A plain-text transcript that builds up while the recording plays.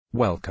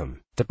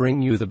Welcome. To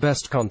bring you the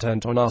best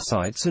content on our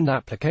sites and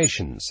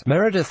applications,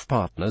 Meredith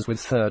partners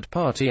with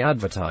third-party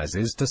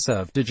advertisers to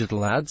serve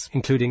digital ads,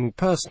 including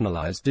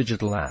personalized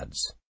digital ads.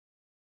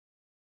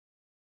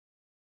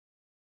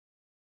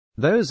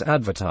 Those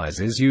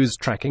advertisers use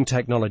tracking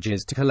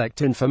technologies to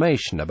collect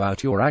information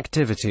about your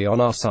activity on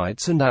our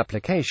sites and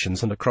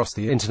applications and across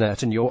the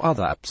internet and your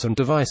other apps and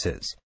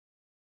devices.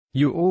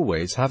 You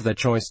always have the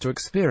choice to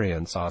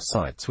experience our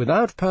sites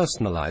without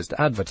personalized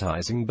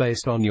advertising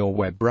based on your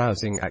web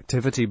browsing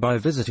activity by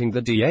visiting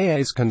the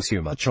DAA's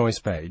Consumer Choice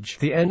page,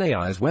 the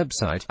NAI's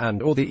website,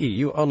 and/or the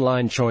EU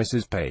Online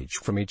Choices page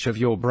from each of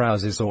your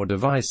browsers or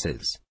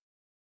devices.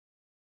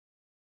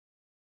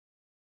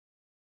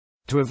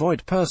 To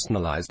avoid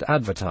personalized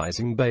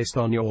advertising based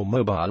on your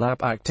mobile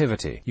app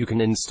activity, you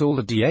can install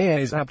the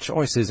DAA's App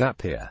Choices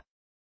app here.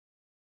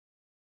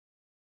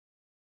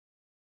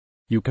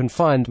 You can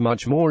find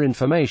much more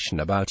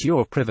information about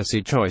your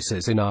privacy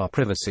choices in our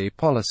privacy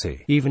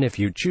policy. Even if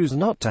you choose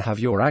not to have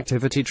your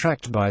activity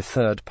tracked by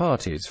third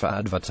parties for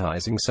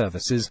advertising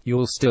services,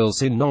 you'll still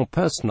see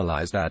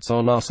non-personalized ads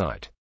on our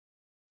site.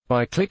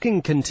 By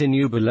clicking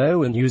continue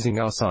below and using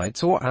our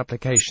sites or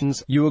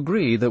applications, you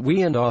agree that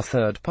we and our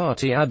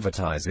third-party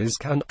advertisers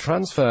can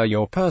transfer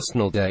your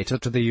personal data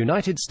to the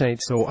United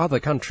States or other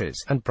countries,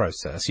 and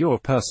process your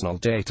personal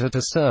data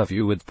to serve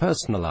you with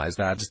personalized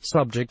ads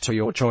subject to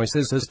your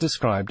choices as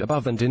described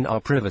above and in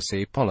our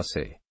privacy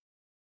policy.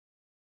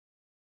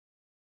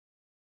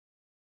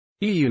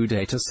 EU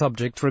data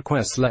subject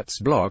request. Let's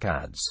block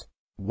ads.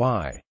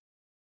 Why?